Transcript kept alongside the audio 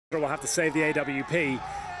Will have to save the AWP,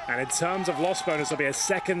 and in terms of loss bonus, there'll be a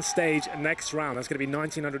second stage next round. That's going to be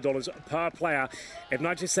 $1,900 per player. If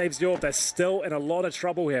nitr0 saves the orb, they're still in a lot of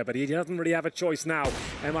trouble here, but he doesn't really have a choice now.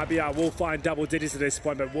 MIBR will find double digits at this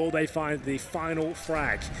point, but will they find the final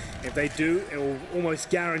frag? If they do, it will almost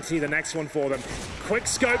guarantee the next one for them. Quick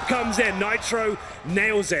scope comes in. nitr0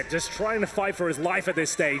 nails it, just trying to fight for his life at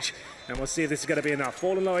this stage, and we'll see if this is going to be enough.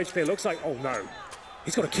 Fallen low HP, it looks like, oh no.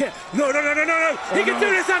 He's got a kit. No. He can do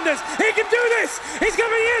this, Anders. He can do this. He's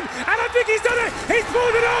coming in, and I think he's done it. He's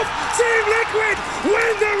pulled it off. Team Liquid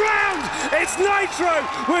win the round. It's nitr0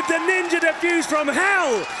 with the ninja defuse from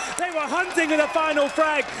hell. They were hunting in the final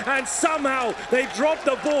frag, and somehow they dropped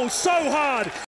the ball so hard.